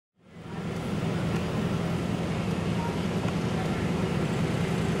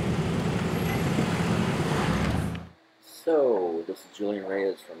So, this is Julian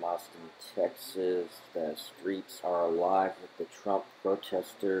Reyes from Austin, Texas. The streets are alive with the Trump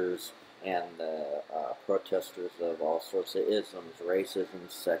protesters and the protesters of all sorts of isms, racism,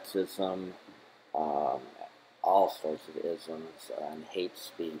 sexism, all sorts of isms, and hate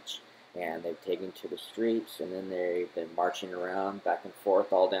speech. And they've taken to the streets, and then they've been marching around back and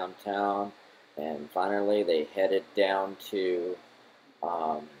forth all downtown. And finally, they headed down to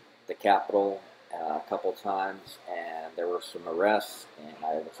the Capitol a couple times, and there were some arrests, and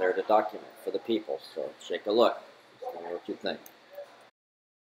I was there to document for the people. So take a look. Tell me what you think.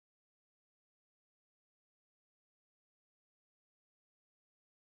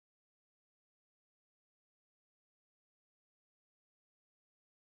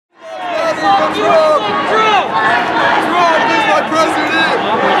 Trump is my president!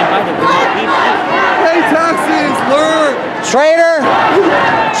 Pay taxes! Learn! Traitor!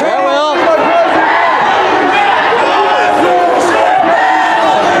 Farewell!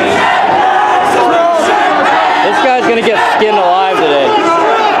 This guy's gonna get skinned alive today.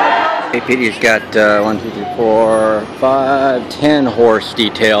 APD's got 1, 2, 3, 4, 5, 10 horse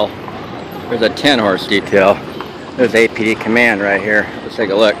detail. There's a 10 horse detail. There's APD command right here. Let's take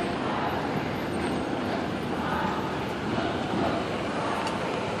a look.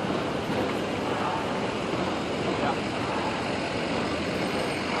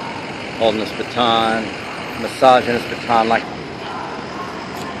 Holding this baton, massaging this baton like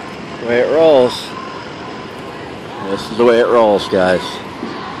the way it rolls. This is the way it rolls, guys.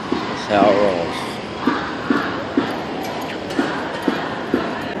 That's how it rolls.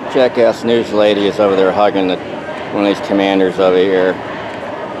 Jackass news lady is over there hugging one of these commanders over here.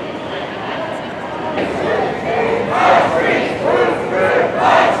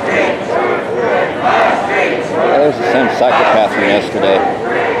 Yeah, there's the same psychopath from yesterday.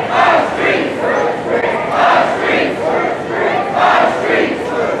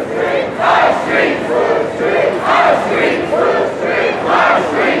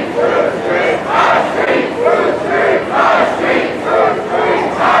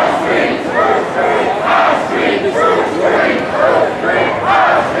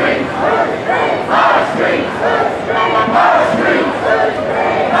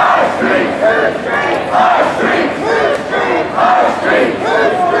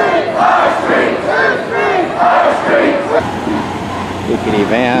 APD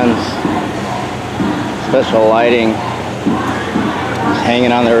vans, special lighting, just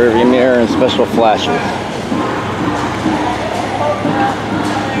hanging on the rearview mirror, and special flashes.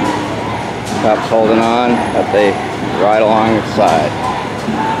 Cops holding on as they ride along the side,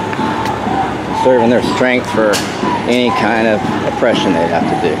 serving their strength for any kind of oppression they'd have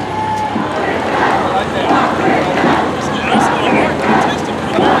to do.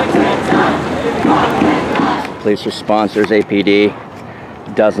 Police response, there's APD.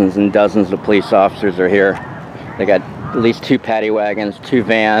 Dozens and dozens of police officers are here. They got at least 2 paddy wagons, 2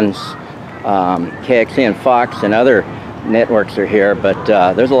 vans. KXC and Fox and other networks are here, but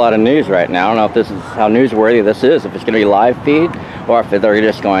there's a lot of news right now. I don't know if this is how newsworthy this is, if it's going to be live feed, or if they're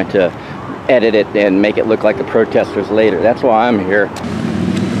just going to edit it and make it look like the protesters later. That's why I'm here.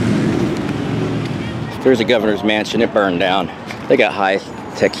 There's a governor's mansion. It burned down. They got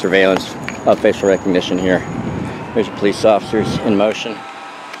high-tech surveillance, facial recognition here. There's police officers in motion.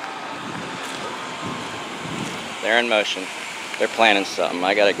 They're in motion. They're planning something.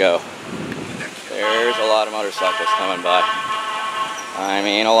 I gotta go. There's a lot of motorcycles coming by. I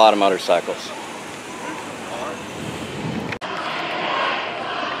mean, a lot of motorcycles.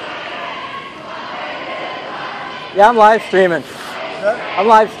 Yeah, I'm live streaming. I'm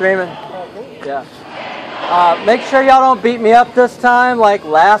live streaming. Yeah. Make sure y'all don't beat me up this time like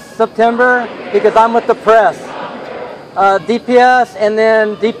last September, because I'm with the press. DPS, and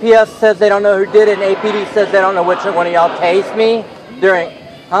then DPS says they don't know who did it, and APD says they don't know which one of y'all tased me during,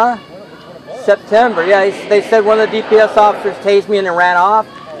 September. Yeah, they said one of the DPS officers tased me and then ran off,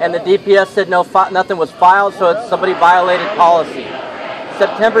 and the DPS said nothing was filed, so somebody violated policy.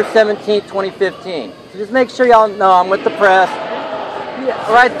 September 17th, 2015. So just make sure y'all know I'm with the press.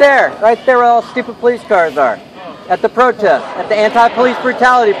 Yeah, right there where all stupid police cars are. At the protest, at the anti-police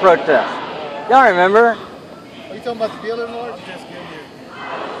brutality protest. Y'all remember? Are you talking about the BLM march?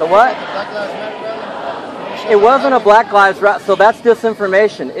 The what? The Black Lives Matter rally? It wasn't a Black Lives rally, so that's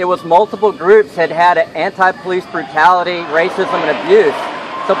disinformation. It was multiple groups had anti-police brutality, racism, and abuse.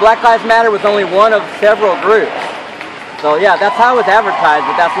 So Black Lives Matter was only one of several groups. So yeah, that's how it was advertised,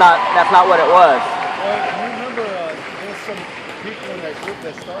 but that's not what it was. Well, you remember there was some people in that group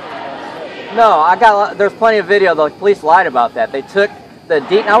that started that. No, there's plenty of video. The police lied about that. They took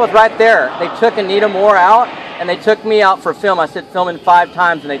I was right there. They took Anita Moore out, and they took me out for film. I said filming 5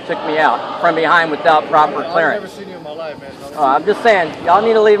 times, and they took me out from behind without proper clearance. I've never seen you in my life, man. Oh, I'm just saying, y'all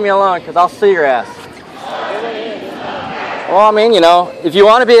need to leave me alone, because I'll sue your ass. Well, I mean, you know, if you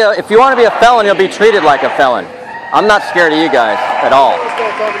want to be a felon, you'll be treated like a felon. I'm not scared of you guys at all.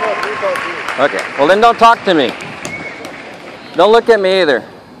 Okay, well then don't talk to me. Don't look at me either.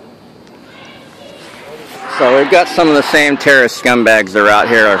 So we've got some of the same terrorist scumbags that were out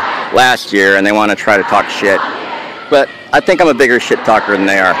here last year, and they want to try to talk shit. But I think I'm a bigger shit talker than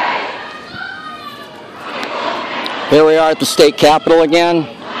they are. Here we are at the state capitol again,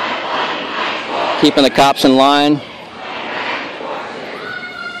 keeping the cops in line.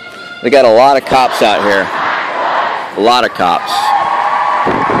 We got a lot of cops out here. A lot of cops.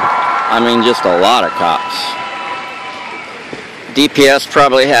 I mean, just a lot of cops. DPS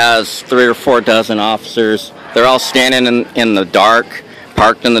probably has 3 or 4 dozen officers. They're all standing in the dark,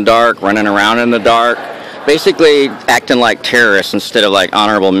 parked in the dark, running around in the dark, basically acting like terrorists instead of like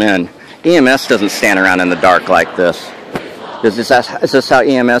honorable men. EMS doesn't stand around in the dark like this. Is this how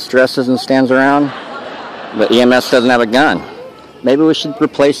EMS dresses and stands around? But EMS doesn't have a gun. Maybe we should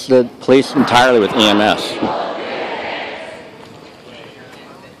replace the police entirely with EMS.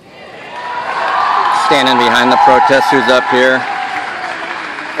 Standing behind the protesters up here.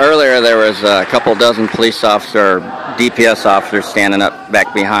 Earlier there was a couple dozen police officers, DPS officers standing up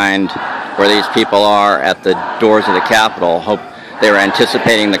back behind where these people are at the doors of the Capitol. They were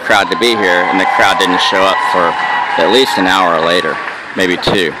anticipating the crowd to be here, and the crowd didn't show up for at least an hour later, maybe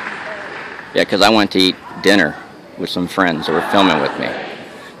 2. Yeah, because I went to eat dinner with some friends that were filming with me,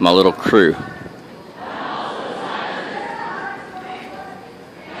 my little crew.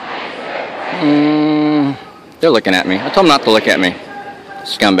 They're looking at me. I told them not to look at me.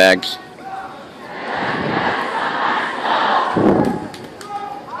 Scumbags.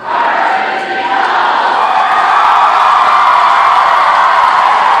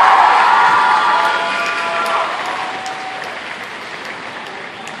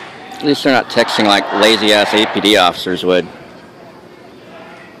 At least they're not texting like lazy-ass APD officers would.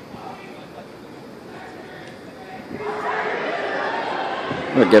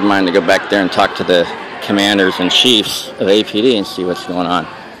 I have a good mind to go back there and talk to the commanders and chiefs of APD and see what's going on.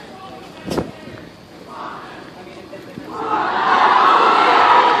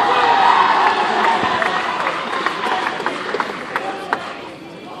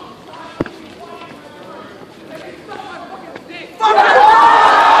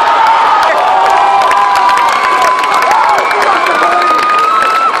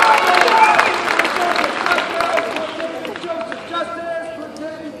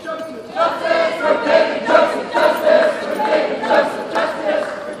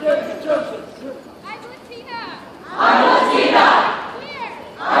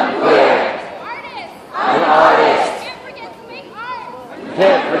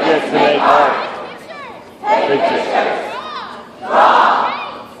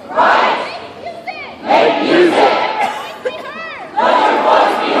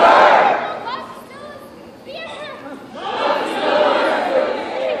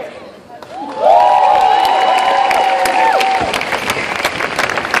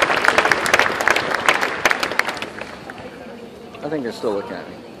 I think they're still looking at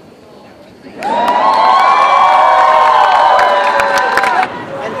me.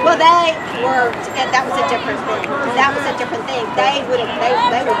 Well, they were. That was a different thing. That was a different thing. They would have.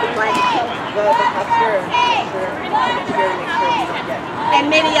 They would be glad to kill him. And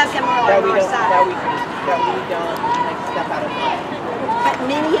many of them are on our side. That we don't step out of line. But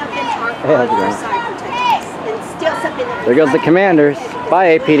many of them are on our side protecting us. And still something that. There goes the commanders.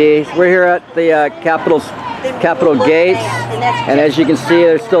 Bye, APD. We're here at the Capitol gates, and as you can see,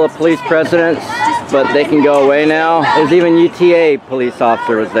 there's still a police presence, but they can go away now. There's even UTA police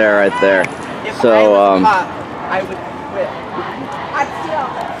officers there, right there. So, I would quit. I'm still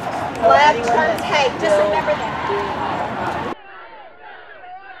left turn take. Just remember that.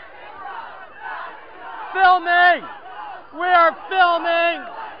 Filming! We are filming!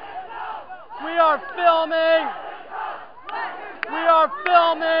 We are filming! We are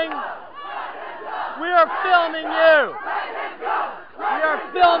filming! We are filming you! We are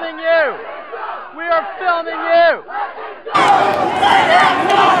filming you! We are filming you!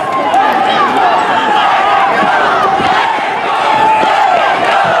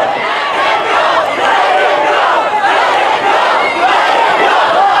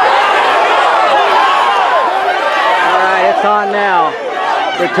 alright, it's on now.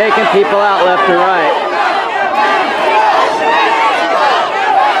 They're taking people out left and right.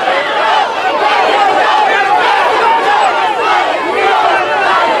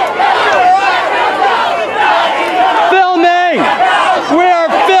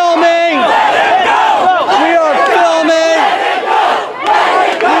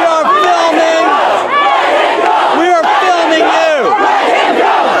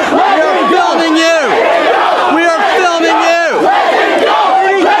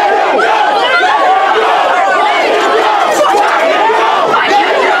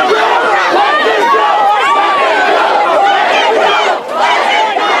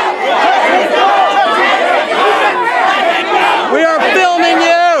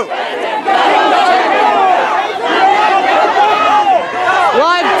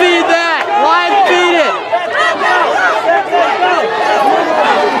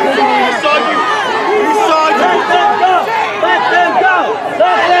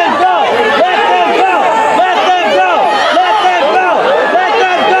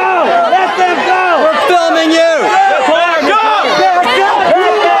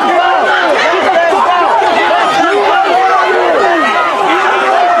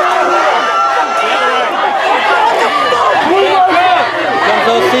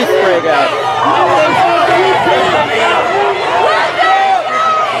 God.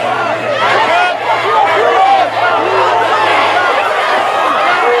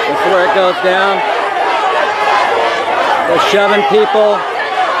 This is where it goes down. They're shoving people.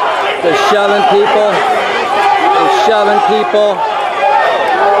 They're shoving people. They're shoving people.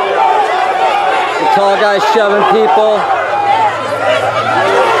 The tall guy's shoving people.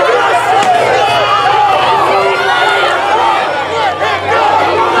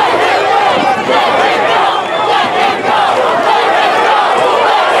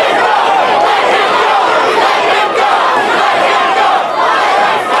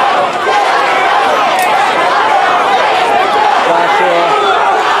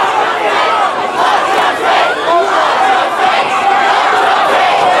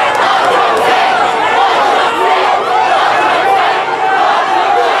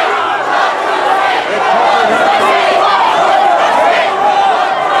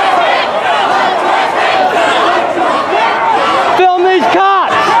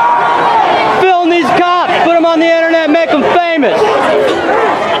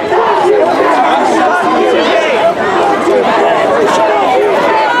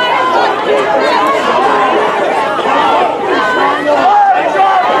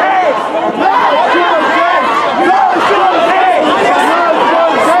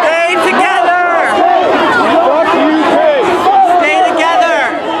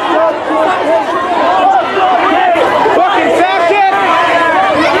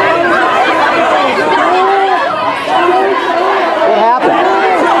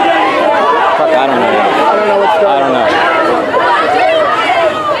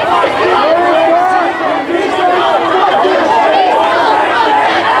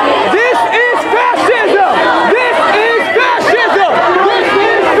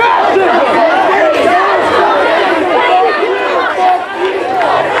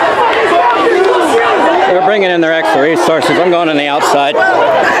 Bringing in their excersize. I'm going on the outside.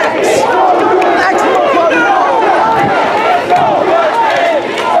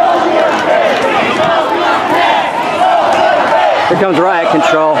 Here comes riot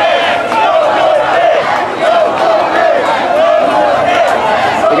control.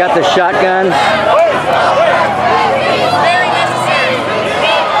 They got the shotguns.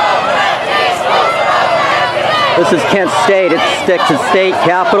 This is Kent State. It's Texas State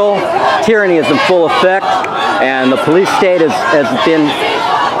Capitol. Tyranny is in full effect, and the police state has been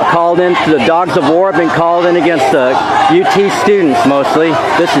called in. The dogs of war have been called in against the UT students mostly.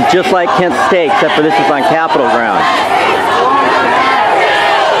 This is just like Kent State, except for this is on Capitol ground.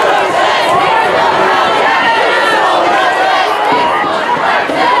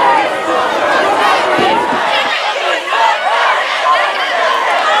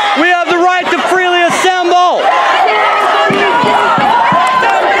 We have the right to freely assemble.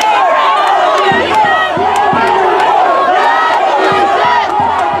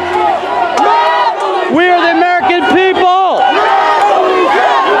 We are the American people.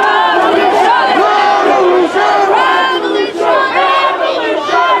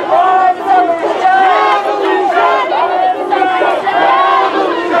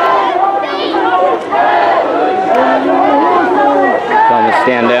 Tell them to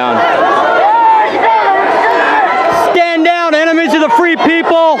stand down. Stand down, enemies of the free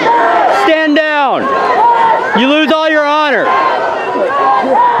people. Stand down. You lose all your honor.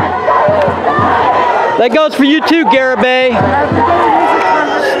 That goes for you too, Garibay.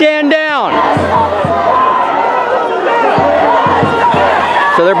 Stand down.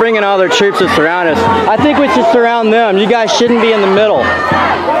 So they're bringing all their troops to surround us. I think we should surround them. You guys shouldn't be in the middle.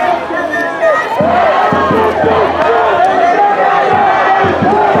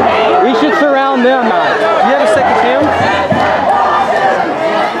 We should surround them. You have a second cam?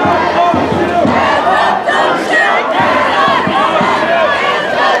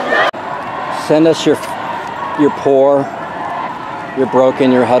 Send us your poor, your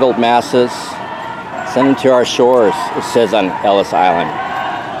broken, your huddled masses. Send them to our shores, it says on Ellis Island.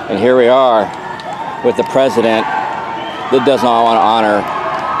 And here we are with the president that does not want to honor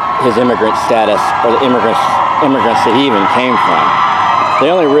his immigrant status or the immigrants that he even came from. The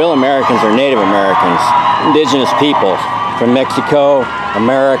only real Americans are Native Americans, indigenous peoples from Mexico,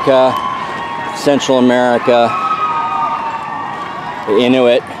 America, Central America, the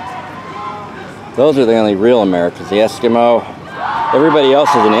Inuit. Those are the only real Americans. The Eskimo, everybody else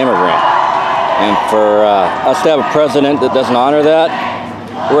is an immigrant. And for us to have a president that doesn't honor that,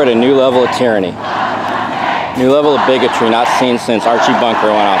 we're at a new level of tyranny. New level of bigotry not seen since Archie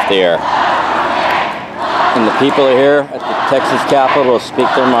Bunker went off the air. And the people are here at the Texas Capitol to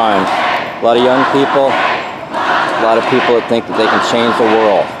speak their minds. A lot of young people, A lot of people that think that they can change the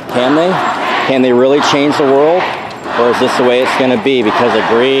world. Can they? Can they really change the world? Or is this the way it's going to be because of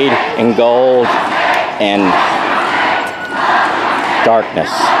greed and gold and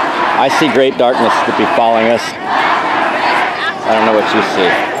darkness? I see great darkness to be following us. I don't know what you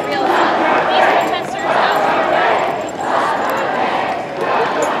see.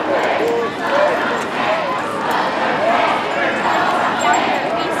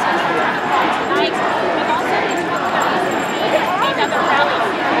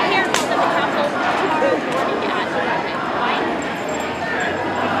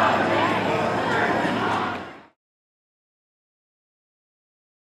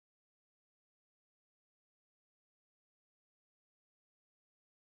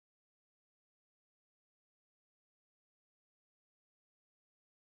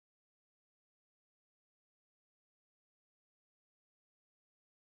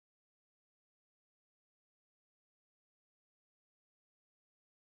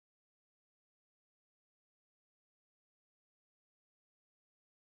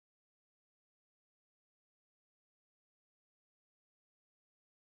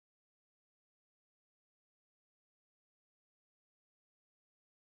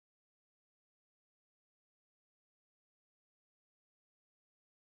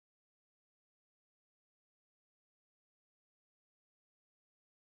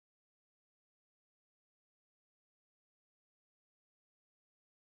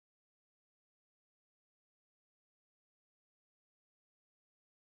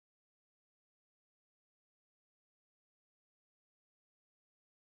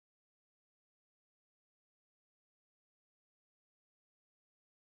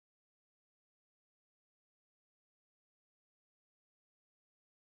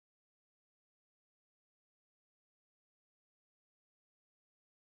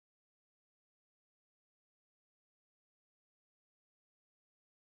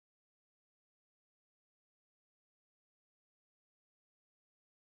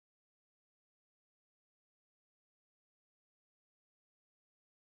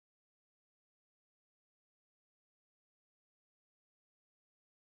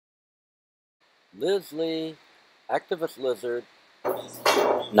 Liz Lee, Activist Lizard.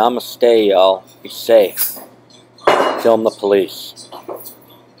 Namaste, y'all. Be safe. Film the police.